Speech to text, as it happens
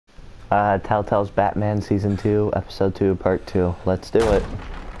Telltale's Batman Season 2, Episode 2, Part 2. Let's do it.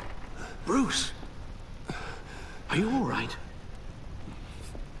 Bruce! Are you alright?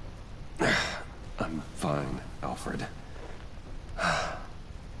 I'm fine, Alfred. I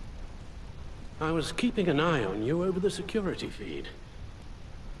was keeping an eye on you over the security feed.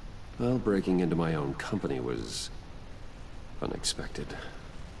 Well, breaking into my own company was unexpected.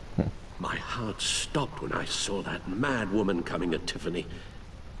 My heart stopped when I saw that mad woman coming at Tiffany.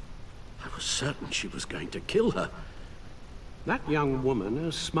 I was certain she was going to kill her. That young woman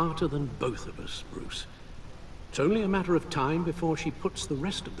is smarter than both of us, Bruce. It's only a matter of time before she puts the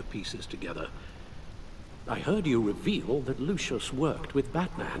rest of the pieces together. I heard you reveal that Lucius worked with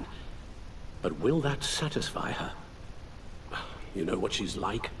Batman. But will that satisfy her? You know what she's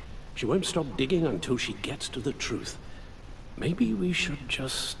like. She won't stop digging until she gets to the truth. Maybe we should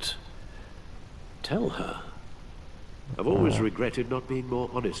just tell her. I've always regretted not being more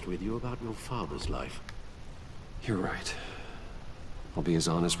honest with you about your father's life. You're right. I'll be as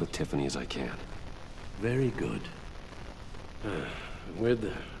honest with Tiffany as I can. Very good.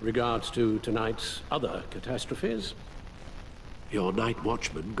 With regards to tonight's other catastrophes? Your night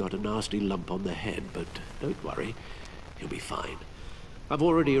watchman got a nasty lump on the head, but don't worry. He'll be fine. I've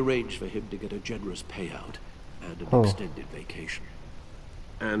already arranged for him to get a generous payout and an extended vacation.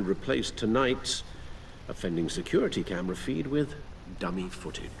 And replaced tonight's offending security camera feed with dummy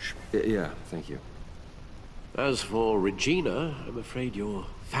footage. Yeah, thank you. As for Regina, I'm afraid your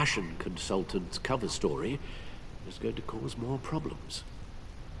fashion consultant's cover story is going to cause more problems.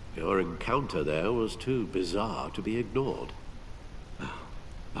 Your encounter there was too bizarre to be ignored.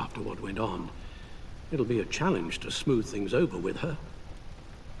 After what went on, it'll be a challenge to smooth things over with her.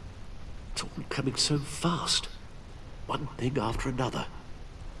 It's all coming so fast. One thing after another.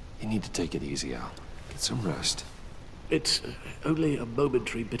 You need to take it easy, Al. Get some rest. It's only a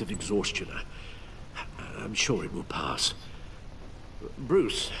momentary bit of exhaustion. I'm sure it will pass.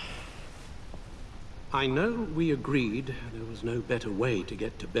 Bruce. I know we agreed there was no better way to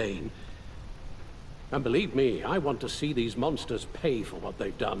get to Bane. And believe me, I want to see these monsters pay for what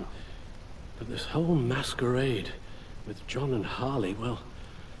they've done. But this whole masquerade with John and Harley, well,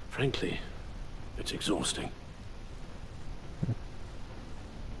 frankly, it's exhausting.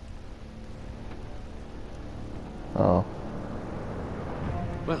 Oh.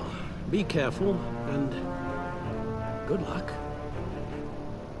 Well, be careful, and good luck.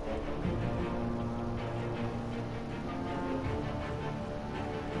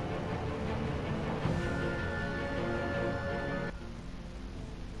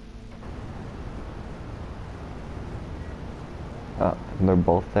 They're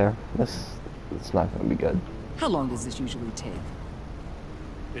both there. It's not gonna be good. How long does this usually take?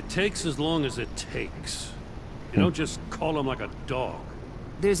 It takes as long as it takes. You don't just call him like a dog.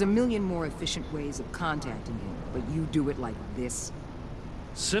 There's a million more efficient ways of contacting him, but you do it like this?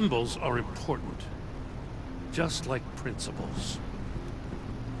 Symbols are important. Just like principles.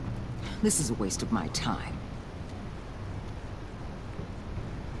 This is a waste of my time.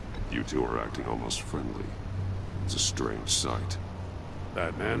 You two are acting almost friendly. It's a strange sight.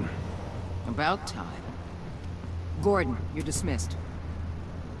 Batman. About time. Gordon, you're dismissed.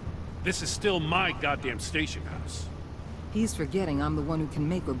 This is still my goddamn station house. He's forgetting I'm the one who can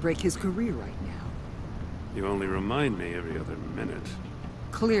make or break his career right now. You only remind me every other minute.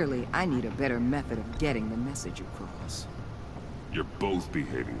 Clearly, I need a better method of getting the message across. You're both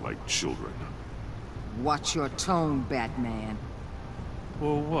behaving like children. Watch your tone, Batman.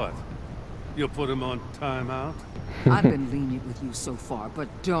 Well, what? You'll put him on timeout? I've been lenient with you so far, but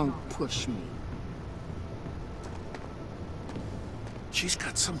don't push me. She's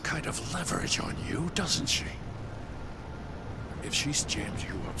got some kind of leverage on you, doesn't she? If she's jammed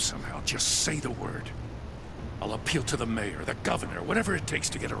you up somehow, just say the word. I'll appeal to the mayor, the governor, whatever it takes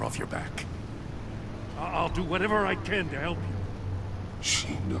to get her off your back. I'll do whatever I can to help you.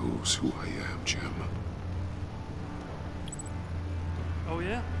 She knows who I am, Jim. Oh,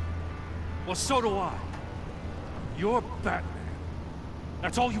 yeah? Well, so do I. You're Batman.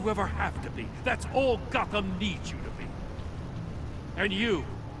 That's all you ever have to be. That's all Gotham needs you to be. And you,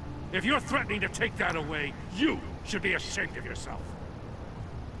 if you're threatening to take that away, you should be ashamed of yourself.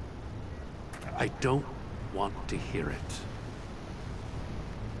 I don't want to hear it.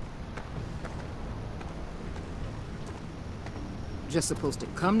 Just supposed to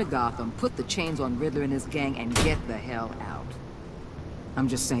come to Gotham, put the chains on Riddler and his gang, and get the hell out. I'm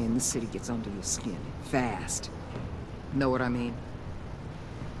just saying, this city gets under your skin. Fast. Know what I mean?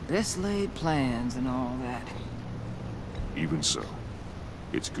 Best laid plans and all that. Even so,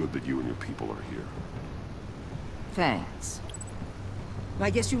 it's good that you and your people are here. Thanks. I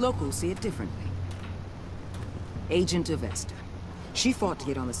guess you locals see it differently. Agent Avesta. She fought to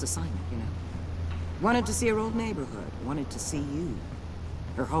get on this assignment, you know. Wanted to see her old neighborhood. Wanted to see you.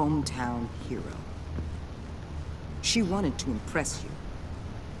 Her hometown hero. She wanted to impress you.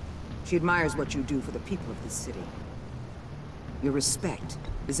 She admires what you do for the people of this city. Your respect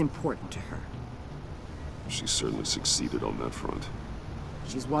is important to her. She certainly succeeded on that front.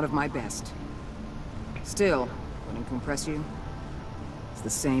 She's one of my best. Still, wanting to impress you? It's the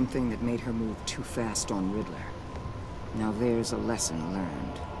same thing that made her move too fast on Riddler. Now there's a lesson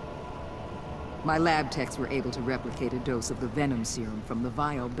learned. My lab techs were able to replicate a dose of the venom serum from the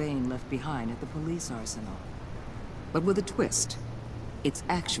vial Bane left behind at the police arsenal. But with a twist. It's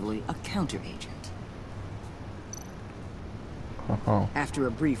actually a counter-agent. After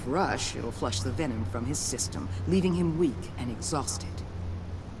a brief rush, it'll flush the venom from his system, leaving him weak and exhausted.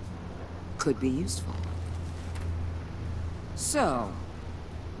 Could be useful. So,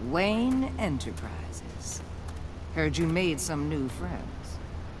 Wayne Enterprises. Heard you made some new friends.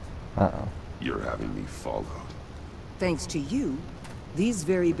 Uh-oh. You're having me followed. Thanks to you, these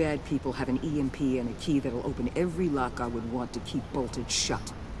very bad people have an EMP and a key that'll open every lock I would want to keep bolted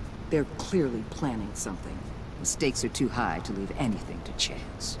shut. They're clearly planning something. The stakes are too high to leave anything to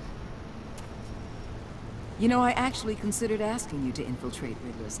chance. You know, I actually considered asking you to infiltrate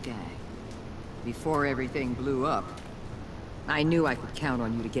Riddler's gang. Before everything blew up, I knew I could count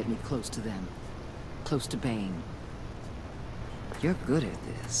on you to get me close to them. Close to Bane. You're good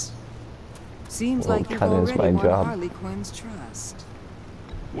at this. Seems like you've already won Harley Quinn's trust.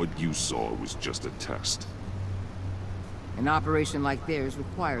 What you saw was just a test. An operation like theirs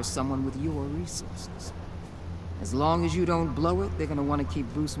requires someone with your resources. As long as you don't blow it, they're gonna want to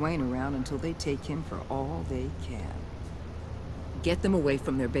keep Bruce Wayne around until they take him for all they can. Get them away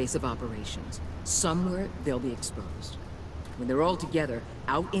from their base of operations. Somewhere they'll be exposed. When they're all together,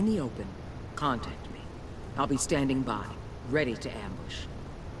 out in the open, contact me. I'll be standing by, ready to ambush.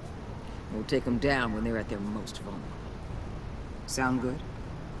 We'll take them down when they're at their most vulnerable. Sound good?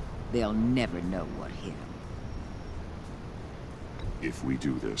 They'll never know what hit them. If we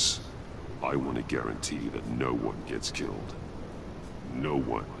do this, I want to guarantee that no one gets killed. No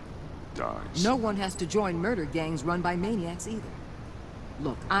one dies. No one has to join murder gangs run by maniacs either.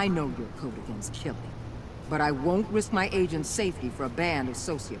 Look, I know your code against killing, but I won't risk my agent's safety for a band of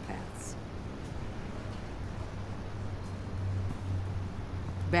sociopaths.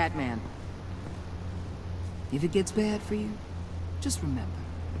 Batman. If it gets bad for you, just remember.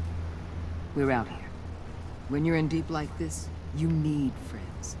 We're out here. When you're in deep like this, you need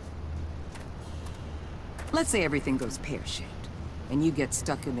friends. Let's say everything goes pear-shaped, and you get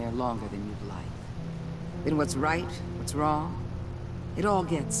stuck in there longer than you'd like. Then what's right, what's wrong, it all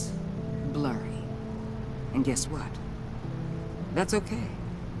gets blurry. And guess what? That's okay.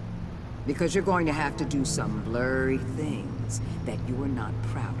 Because you're going to have to do some blurry things that you are not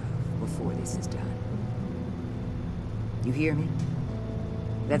proud of before this is done. You hear me?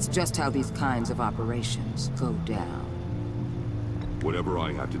 That's just how these kinds of operations go down. Whatever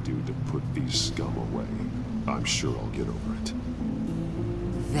I have to do to put these scum away, I'm sure I'll get over it.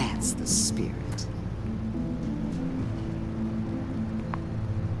 That's the spirit.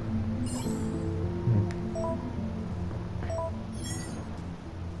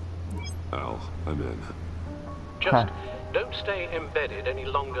 Al, I'm in. Just don't stay embedded any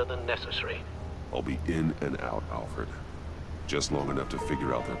longer than necessary. I'll be in and out, Alfred. Just long enough to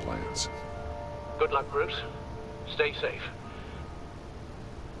figure out their plans. Good luck, Bruce. Stay safe.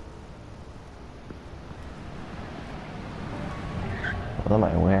 What am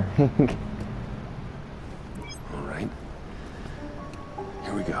I wearing? All right.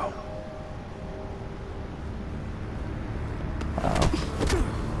 Here we go.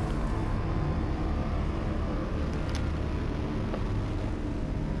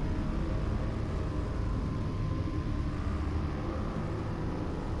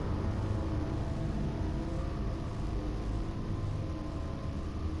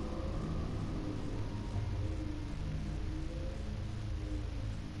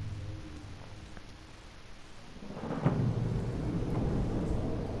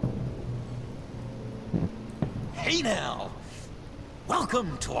 Hey now!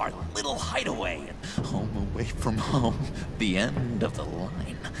 Welcome to our little hideaway and home away from home, the end of the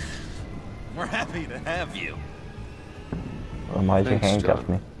line. We're happy to have you. Why'd you handcuff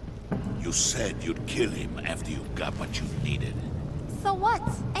me? You said you'd kill him after you got what you needed. So what?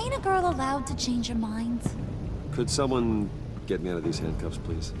 Ain't a girl allowed to change her mind? Could someone get me out of these handcuffs,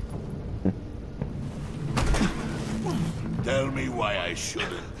 please? Tell me why I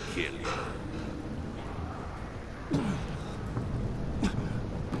shouldn't kill you.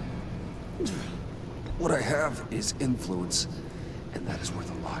 What I have is influence, and that is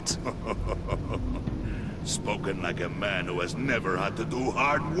worth a lot. Spoken like a man who has never had to do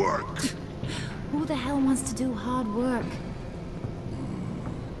hard work. Who the hell wants to do hard work?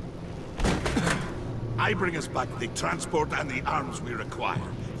 I bring us back the transport and the arms we require.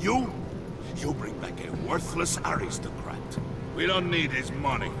 You bring back a worthless aristocrat. We don't need his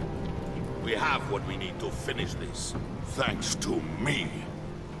money. We have what we need to finish this. Thanks to me.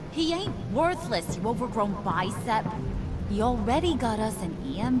 He ain't worthless, you overgrown bicep. He already got us an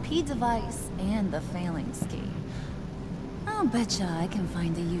EMP device and the failing ski. I'll betcha I can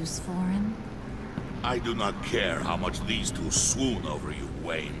find a use for him. I do not care how much these two swoon over you,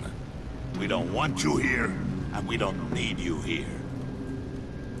 Wayne. We don't want you here, and we don't need you here.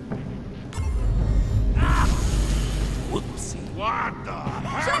 Whoopsie. What the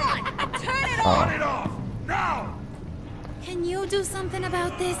hell? John! Turn it Cut off! it off! Now! Can you do something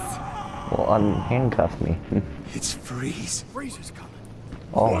about this? Well, unhandcuff me. It's Freeze. Freeze is coming.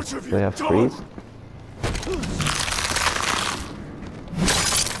 Oh, What have we you have done? freeze?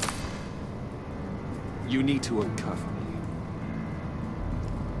 You need to uncuff me.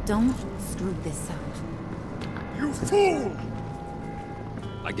 Don't screw this up. You fool!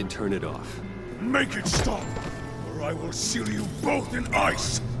 I can turn it off. Make it stop, or I will seal you both in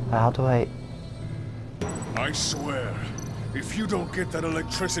ice! How do I... I swear, if you don't get that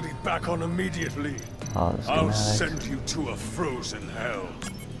electricity back on immediately, Oh, the I'll schematics. send you to a frozen hell.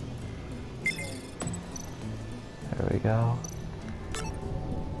 There we go.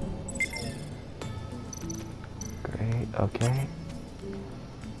 Great, okay.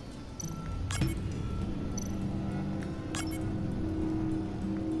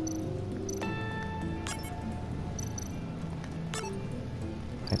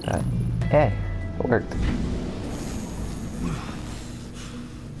 Like that. Hey, it worked.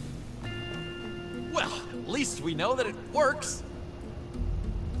 Well, at least we know that it works.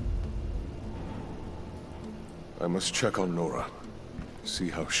 I must check on Nora. See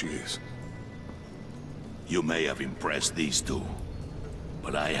how she is. You may have impressed these two,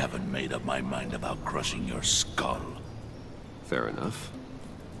 but I haven't made up my mind about crushing your skull. Fair enough.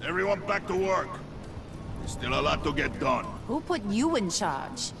 Everyone back to work. There's still a lot to get done. Who put you in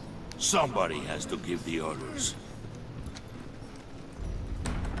charge? Somebody has to give the orders.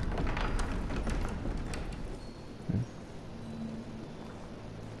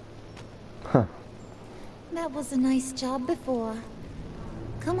 That was a nice job before.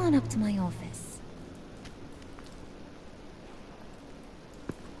 Come on up to my office.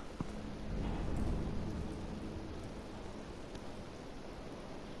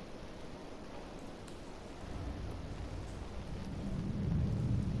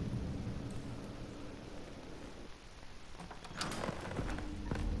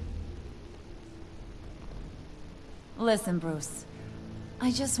 Listen, Bruce.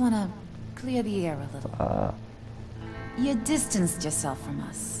 I just want to clear the air a little. You distanced yourself from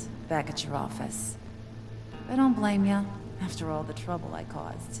us, back at your office. I don't blame you, after all the trouble I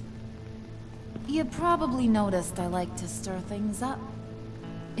caused. You probably noticed I like to stir things up.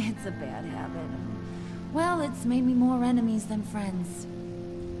 It's a bad habit. Well, it's made me more enemies than friends.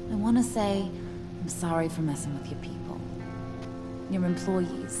 I want to say, I'm sorry for messing with your people. Your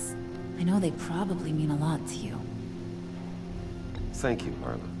employees. I know they probably mean a lot to you. Thank you,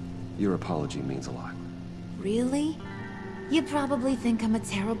 Marla. Your apology means a lot. Really? You probably think I'm a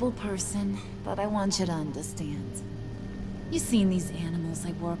terrible person, but I want you to understand. You've seen these animals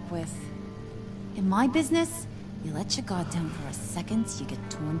I work with. In my business, you let your guard down for a second, you get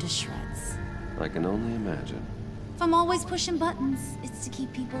torn to shreds. I can only imagine. If I'm always pushing buttons, it's to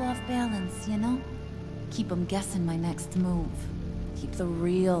keep people off balance, you know? Keep them guessing my next move. Keep the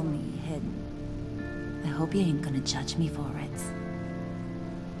real me hidden. I hope you ain't gonna judge me for it.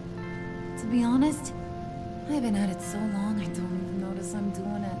 To be honest, I've been at it so long I don't even notice I'm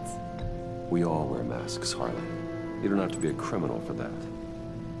doing it. We all wear masks, Harley. You don't have to be a criminal for that.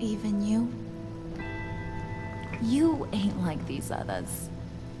 Even you? You ain't like these others.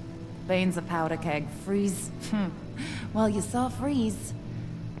 Bane's a powder keg. Freeze. Well, you saw Freeze.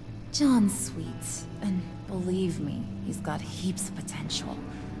 John's sweet, and believe me, he's got heaps of potential.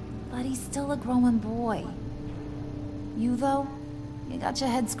 But he's still a growing boy. You, though, you got your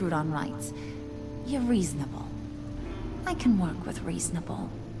head screwed on right. You're reasonable. I can work with reasonable.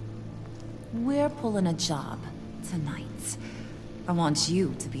 We're pulling a job tonight. I want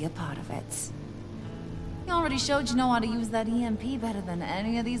you to be a part of it. You already showed you know how to use that EMP better than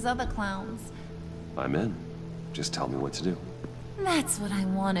any of these other clowns. I'm in. Just tell me what to do. That's what I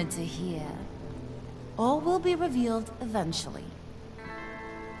wanted to hear. All will be revealed eventually.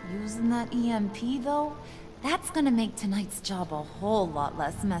 Using that EMP, though, that's gonna make tonight's job a whole lot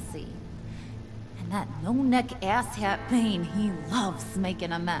less messy. And that no-neck asshat Bane, he loves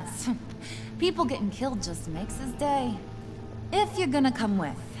making a mess. People getting killed just makes his day. If you're gonna come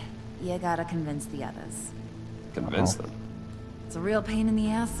with, you gotta convince the others. Convince them? It's a real pain in the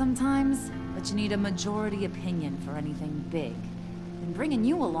ass sometimes, but you need a majority opinion for anything big. And bringing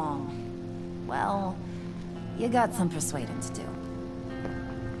you along, well, you got some persuading to do.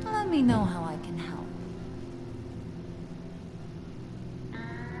 Let me know how I can help.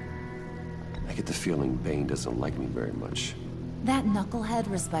 I get the feeling Bane doesn't like me very much. That knucklehead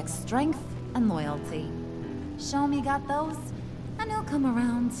respects strength and loyalty. Show me got those, and he'll come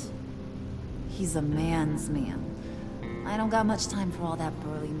around. He's a man's man. I don't got much time for all that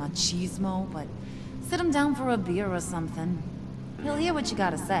burly machismo, but sit him down for a beer or something. He'll hear what you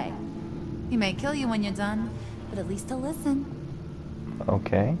gotta say. He may kill you when you're done, but at least he'll listen.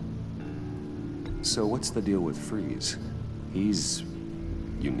 Okay. So what's the deal with Freeze? He's...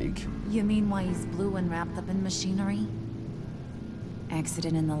 unique? You mean why he's blue and wrapped up in machinery?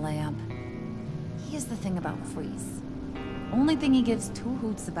 Accident in the lab. Here's the thing about Freeze. Only thing he gives two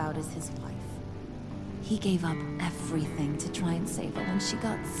hoots about is his wife. He gave up everything to try and save her when she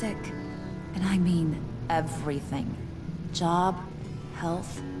got sick. And I mean everything. Job,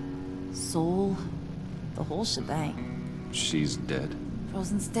 health, soul, the whole shebang. She's dead.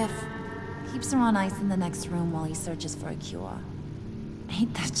 Frozen stiff. Keeps her on ice in the next room while he searches for a cure.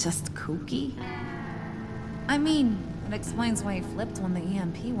 Ain't that just kooky? I mean, it explains why he flipped when the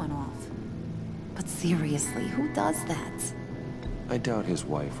EMP went off. But seriously, who does that? I doubt his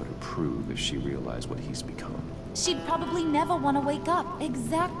wife would approve if she realized what he's become. She'd probably never want to wake up.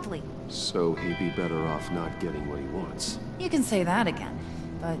 Exactly. So he'd be better off not getting what he wants. You can say that again,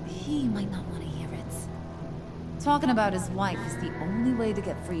 but he might not want to hear it. Talking about his wife is the only way to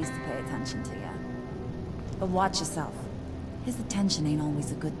get Freeze to pay attention to you. But watch yourself. His attention ain't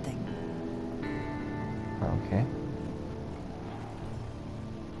always a good thing. Okay.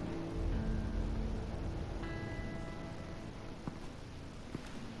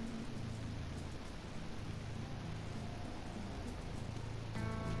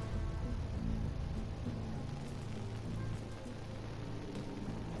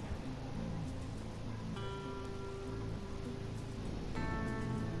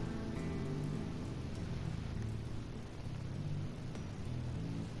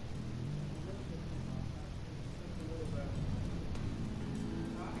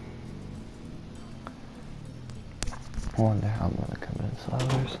 I wonder how I'm gonna convince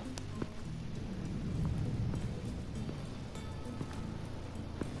others.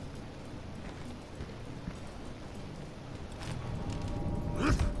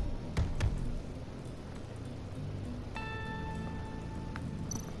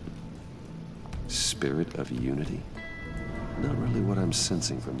 Spirit of unity? Not really what I'm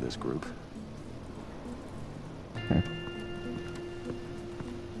sensing from this group.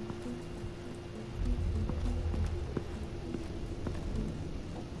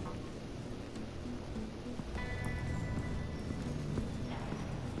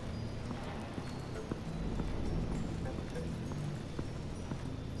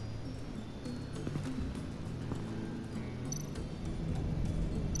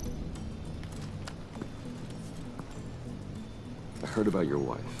 I heard about your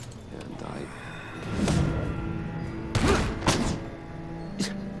wife, and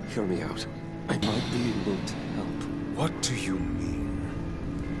hear me out. I might be able to help. What do you mean?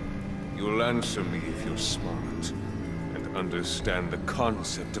 You'll answer me if you're smart, and understand the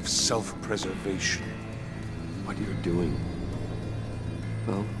concept of self-preservation. What you're doing,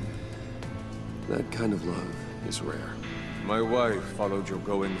 well, that kind of love is rare. My wife followed your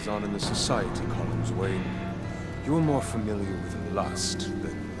goings-on in the society, Collins Wayne. You are more familiar with lust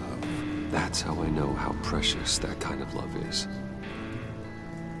than love. That's how I know how precious that kind of love is.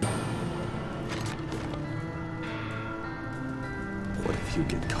 What if you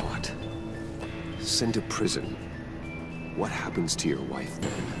get caught? Sent to prison? What happens to your wife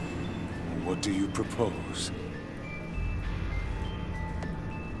then? What do you propose?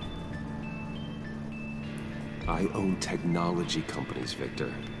 I own technology companies,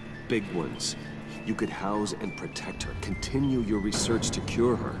 Victor. Big ones. You could house and protect her. Continue your research to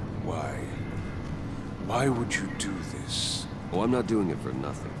cure her. Why? Why would you do this? Oh, I'm not doing it for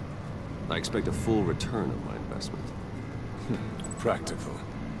nothing. I expect a full return on my investment. Practical.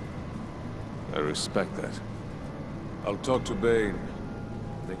 I respect that. I'll talk to Bane.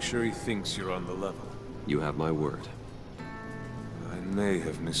 Make sure he thinks you're on the level. You have my word. I may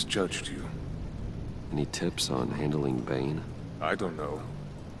have misjudged you. Any tips on handling Bane? I don't know.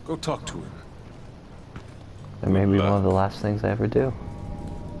 Go talk to him. It may be one of the last things I ever do.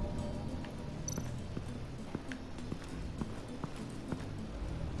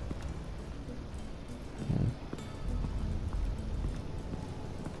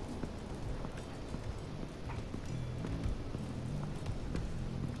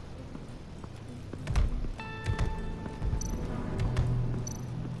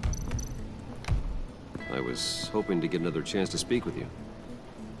 I was hoping to get another chance to speak with you.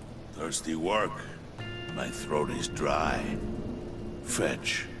 Thirsty work. My throat is dry.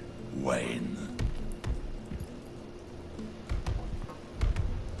 Fetch Wayne.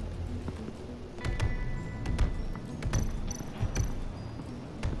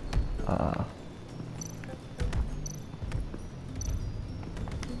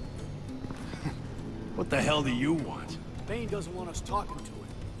 What the hell do you want? Bane doesn't want us talking to him.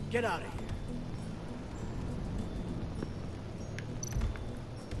 Get out of here.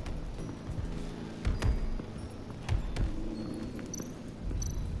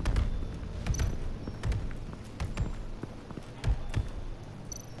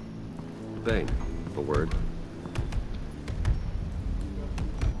 Bane, a word.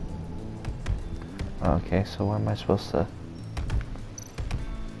 Okay, so where am I supposed to...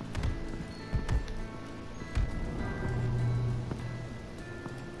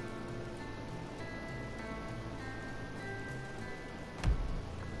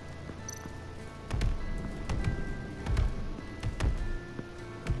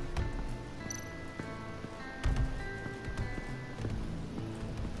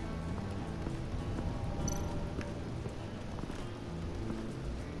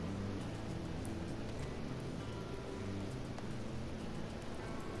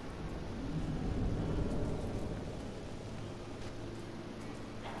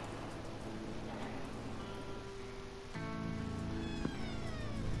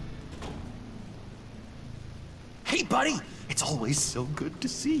 Hey, buddy! It's always so good to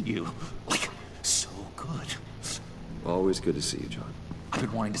see you. Like, so good. Always good to see you, John. I've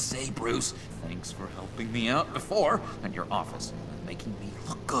been wanting to say, Bruce, thanks for helping me out before at your office and making me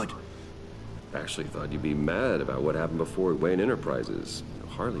look good. Actually thought you'd be mad about what happened before at Wayne Enterprises.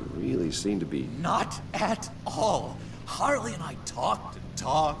 Harley really seemed to be... Not at all. Harley and I talked and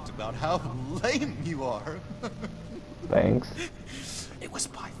talked about how lame you are. Thanks. It was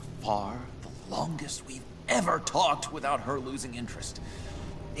by far the longest we've ever talked without her losing interest.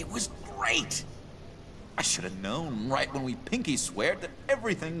 It was great. I should have known right when we pinky sweared that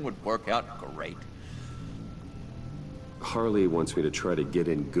everything would work out great. Harley wants me to try to get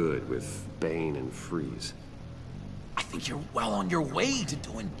in good with Bane and Freeze. I think you're well on your way to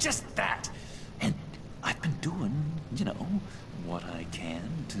doing just that. And I've been doing, you know, what I can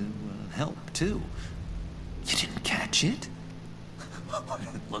to help too. You didn't catch it? When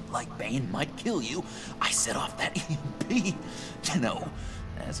it looked like Bane might kill you, I set off that EMP, you know,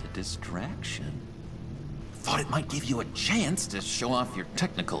 as a distraction. Thought it might give you a chance to show off your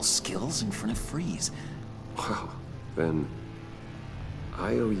technical skills in front of Freeze. Wow, then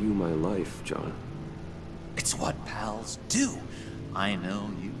I owe you my life, John. It's what pals do. I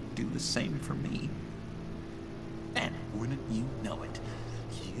know you do the same for me. And wouldn't you know it,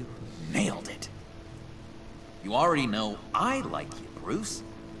 you nailed it. You already know I like you, Bruce.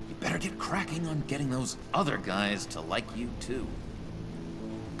 You better get cracking on getting those other guys to like you too.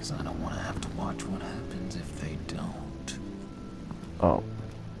 Because I don't want to have to watch what happens if they don't. Oh.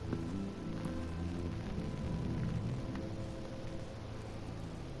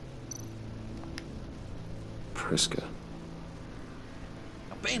 Priska.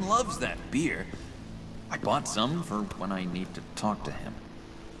 Now, Bane loves that beer. I bought some for when I need to talk to him.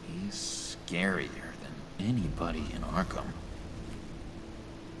 He's scarier than anybody in Arkham.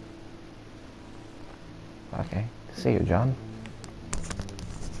 Okay. See you, John.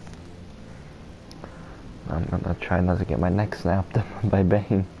 I'm gonna try not to get my neck snapped by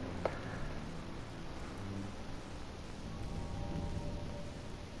Bane.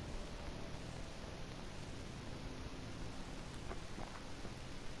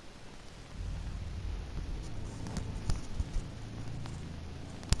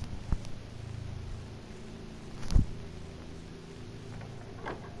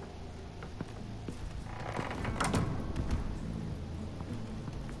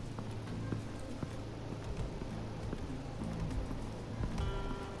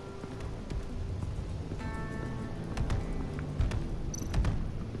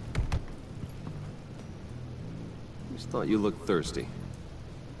 Just thought you looked thirsty.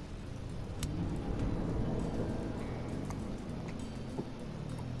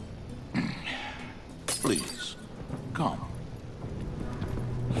 Please, come.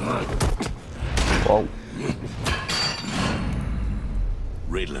 Whoa.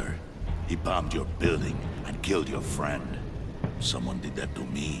 Riddler, he bombed your building and killed your friend. Someone did that to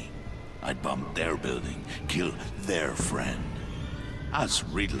me. I'd bomb their building, kill their friend. As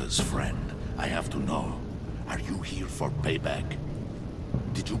Riddler's friend, I have to know, are you here for payback?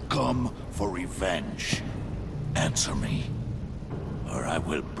 Did you come for revenge? Answer me, or I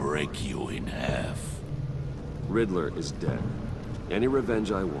will break you in half. Riddler is dead. Any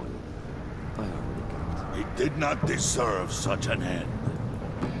revenge I wanted, I already got. He did not deserve such an end.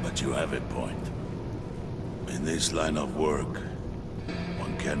 But you have a point. In this line of work,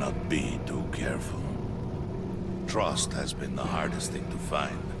 one cannot be too careful. Trust has been the hardest thing to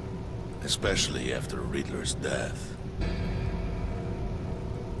find, especially after Riddler's death.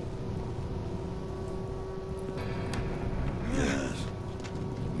 Yes,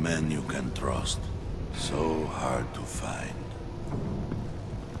 men you can trust. So hard to find.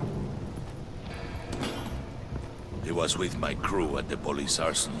 He was with my crew at the police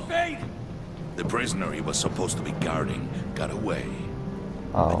arsenal. Bane! The prisoner he was supposed to be guarding got away.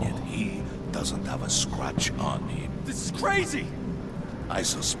 And yet he doesn't have a scratch on him. This is crazy! I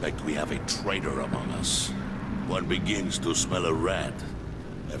suspect we have a traitor among us. One begins to smell a rat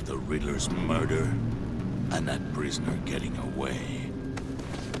after Riddler's murder and that prisoner getting away.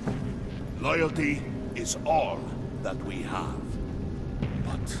 Loyalty is all that we have.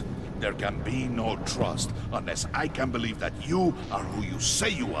 But there can be no trust unless I can believe that you are who you say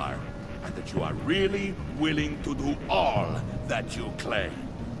you are, and that you are really willing to do all that you claim.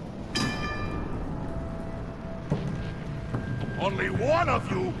 Only one of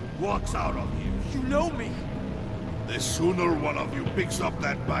you walks out of here. You know me! The sooner one of you picks up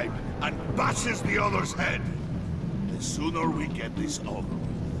that pipe and bashes the other's head, the sooner we get this over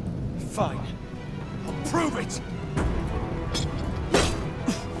with. Fine. I'll prove it!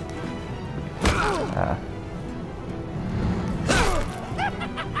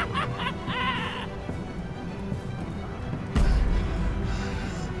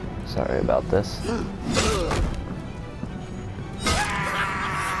 Sorry about this.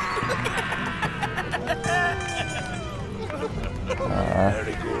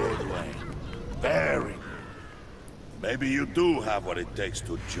 Very good, Wayne. Very good. Maybe you do have what it takes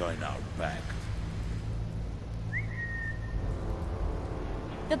to join our pact.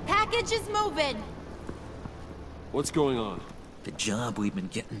 The package is moving! What's going on? The job we've been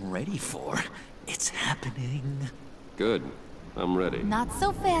getting ready for. It's happening. Good. I'm ready. Not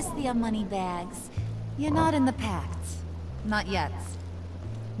so fast, the Moneybags. You're not in the pact. Not yet.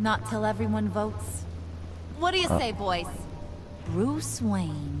 Not till everyone votes. What do you say, boys? Bruce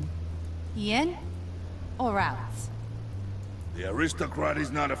Wayne. In or out? The aristocrat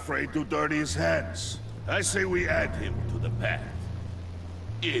is not afraid to dirty his hands. I say we add him to the pact.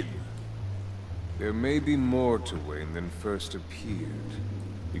 In. There may be more to Wayne than first appeared.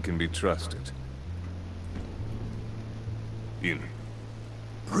 You can be trusted. In.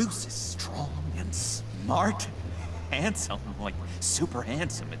 Bruce is strong and smart, handsome, like super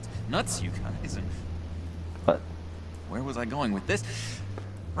handsome. It's nuts, you guys. What? Where was I going with this?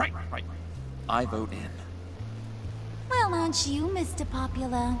 Right. I vote in. Well, aren't you, Mr.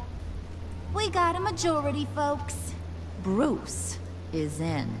 Popular? We got a majority, folks. Bruce is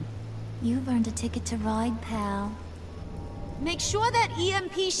in. You've earned a ticket to ride, pal. Make sure that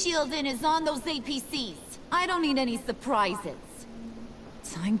EMP shielding is on those APCs. I don't need any surprises.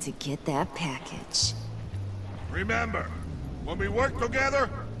 Time to get that package. Remember, when we work together,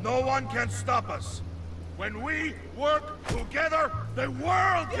 no one can stop us. When we work together, the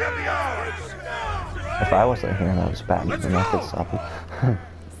world can be ours! If I wasn't here, that was bad. Then I could stop him.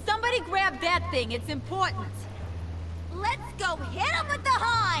 Somebody grab that thing, it's important. Let's go hit him with the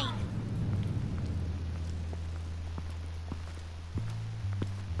hind!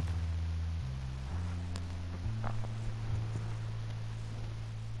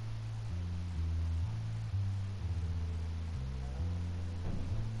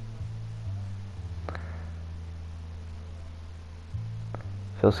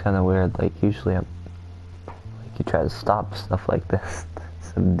 Feels kind of weird. Like usually, you try to stop stuff like this.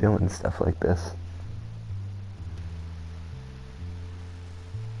 I'm doing stuff like this.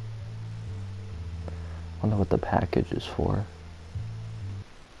 Wonder what the package is for.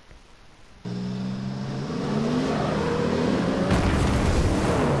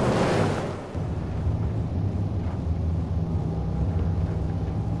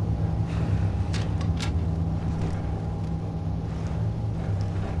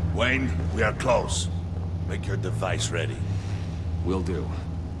 Wayne, we are close. Make your device ready. Will do.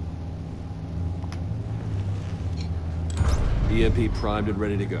 EMP primed and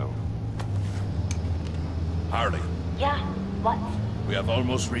ready to go. Harley, Yeah, what? we have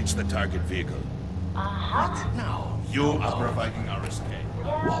almost reached the target vehicle. Uh-huh. No. You are providing our escape.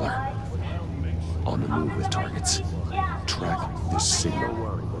 Waller. On the move with targets. Track this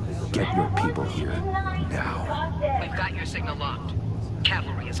signal. Get your people here. Now. We've got your signal locked.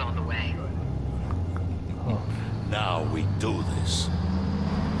 Cavalry is on the way. Now we do this.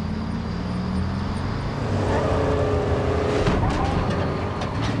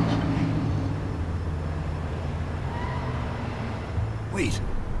 Wait,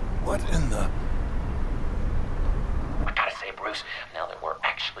 what in the... I gotta say, Bruce, now that we're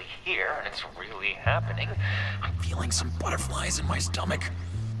actually here and it's really happening, I'm feeling some butterflies in my stomach.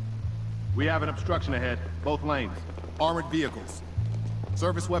 We have an obstruction ahead, both lanes. Armored vehicles.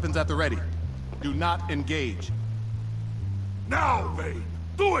 Service weapons at the ready. Do not engage. Now, Vane!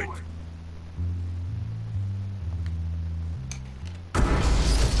 Do it!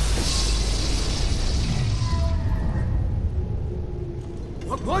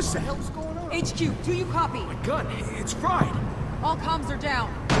 What was that? What the hell's going on? HQ, do you copy? My gun, it's fried. All comms are down.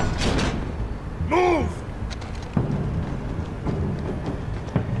 Move!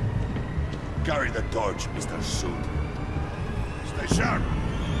 Carry the torch, Mr. Suit. Stay sharp.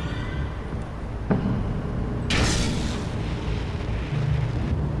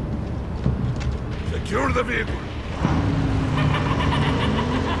 Secure the vehicle.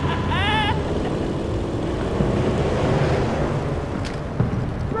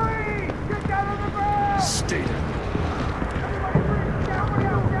 Stay there.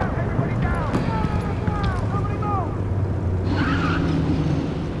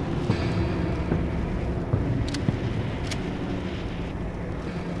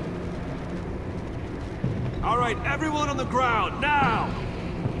 All right, everyone on the ground, now!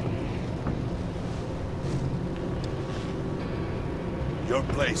 Your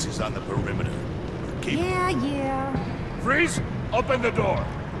place is on the perimeter. Keep... Yeah. Freeze! Open the door!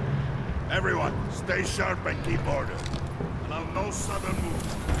 Everyone, stay sharp and keep order. Allow no sudden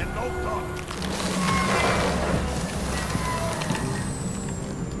moves, and no talk.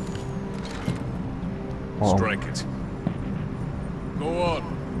 Strike it. Go on.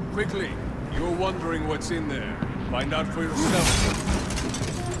 Quickly. You're wondering what's in there. Find out for yourself.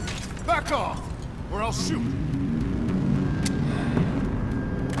 Back off, or I'll shoot.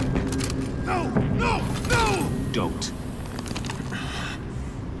 No! No! No! Don't.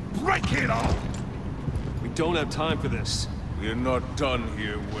 Break it all! We don't have time for this. We're not done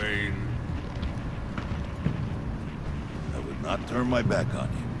here, Wayne. I would not turn my back on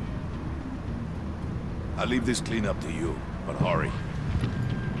you. I'll leave this cleanup to you, but hurry.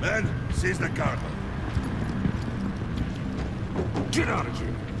 Men, seize the cargo. Get out of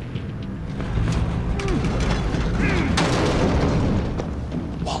here.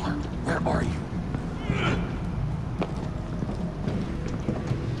 Waller, where are you?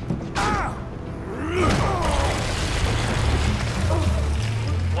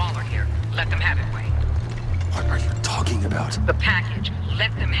 Waller here. Let them have it, Wayne. What are you talking about? The package.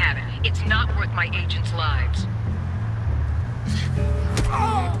 Let them have it. It's not worth my agents' lives.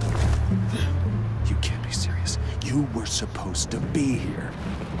 You can't be serious. You were supposed to be here.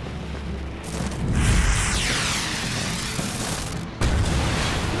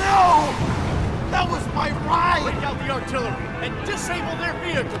 No! That was my ride! Take out the artillery and disable their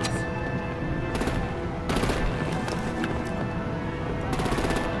vehicles!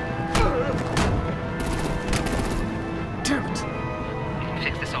 Damn it. We can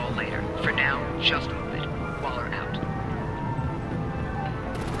fix this all later. For now, just move it. Waller out.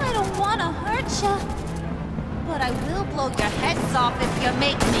 I don't want to hurt ya. But I will blow your heads off if you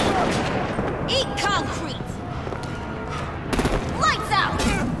make me. Eat concrete! Lights out!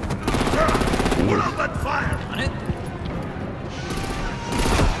 Put out that fire! On it?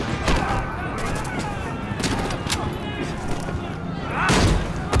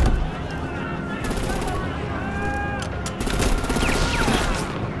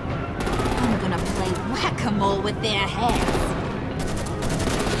 I'm gonna play whack-a-mole with their heads.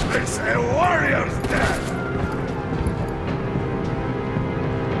 It's a warrior's death!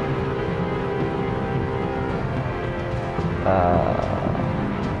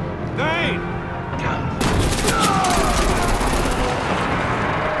 Vane!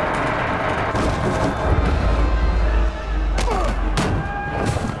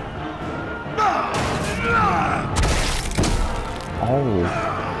 Oh.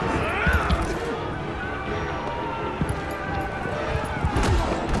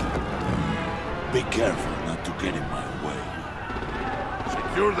 Be careful not to get in my way.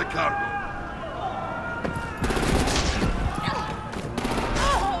 Secure the cargo.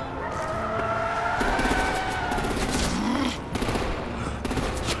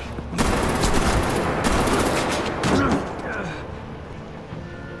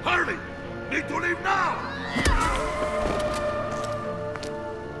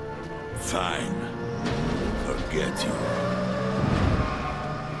 Fine. Forget you.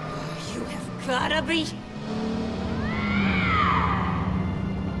 You have gotta be...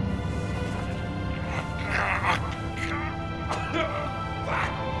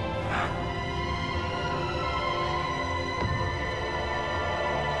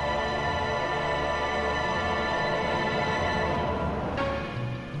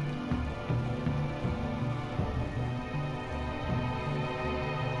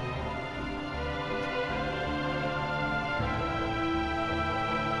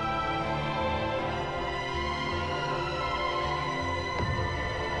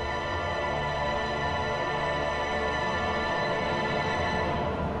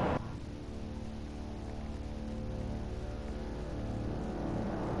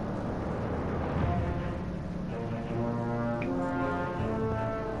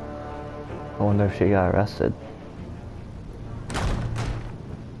 I wonder if she got arrested.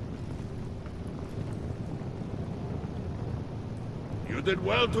 You did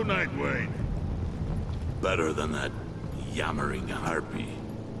well tonight, Wayne. Better than that yammering harpy.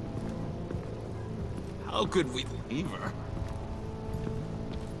 How could we leave her?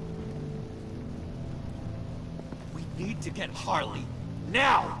 We need to get Harley,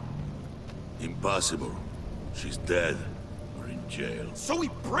 now! Impossible. She's dead, or in jail. So we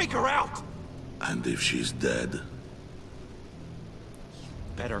break her out! And if she's dead?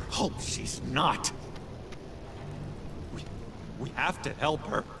 Better hope she's not. We have to help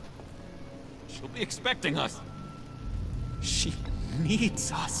her. She'll be expecting us. She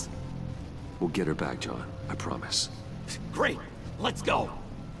needs us. We'll get her back, John. I promise. Great. Let's go.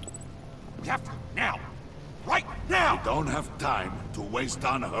 We have to now. Right now! We don't have time to waste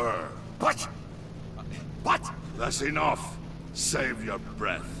on her. But... That's enough. Save your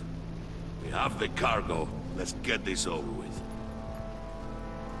breath. We have the cargo. Let's get this over with.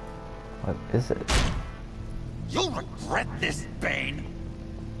 What is it? You'll regret this, Bane.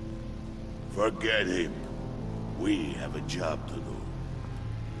 Forget him. We have a job to do.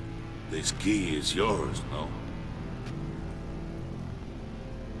 This key is yours, no?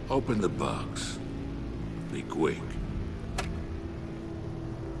 Open the box. Be quick.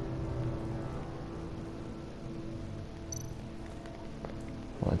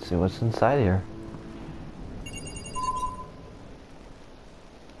 Let's see what's inside here.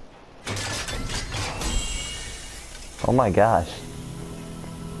 Oh my gosh.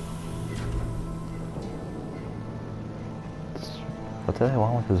 What do they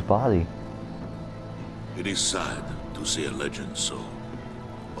want with his body? It is sad to see a legend so,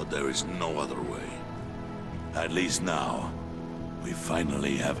 but there is no other way. At least now, we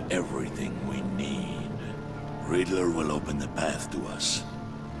finally have everything we need. Riddler will open the path to us,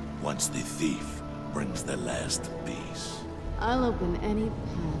 once the thief brings the last piece. I'll open any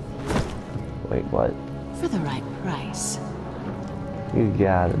path. Wait, what? For the right price. You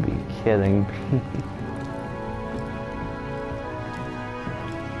gotta be kidding me.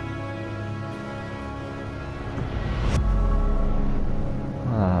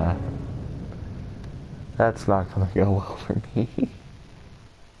 That's not gonna go well for me.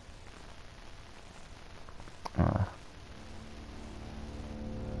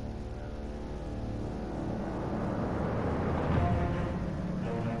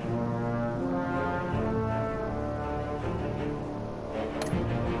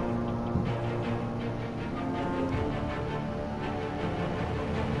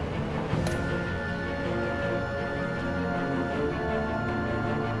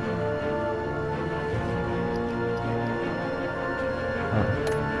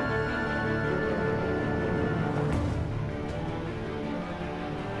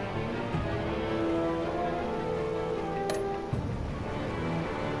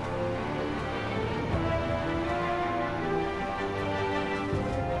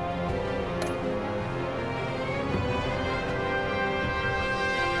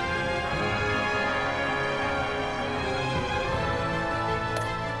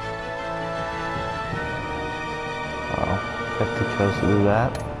 Chose to do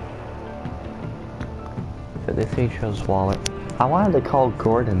that. 53 chose Waller. I wanted to call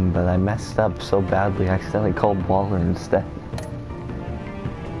Gordon, but I messed up so badly. I accidentally called Waller instead.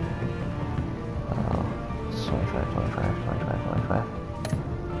 25, 25, 25, 25.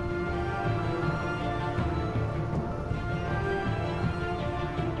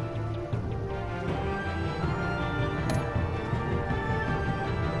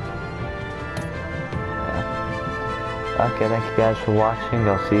 Okay, thank you guys for watching.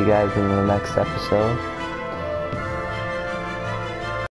 I'll see you guys in the next episode.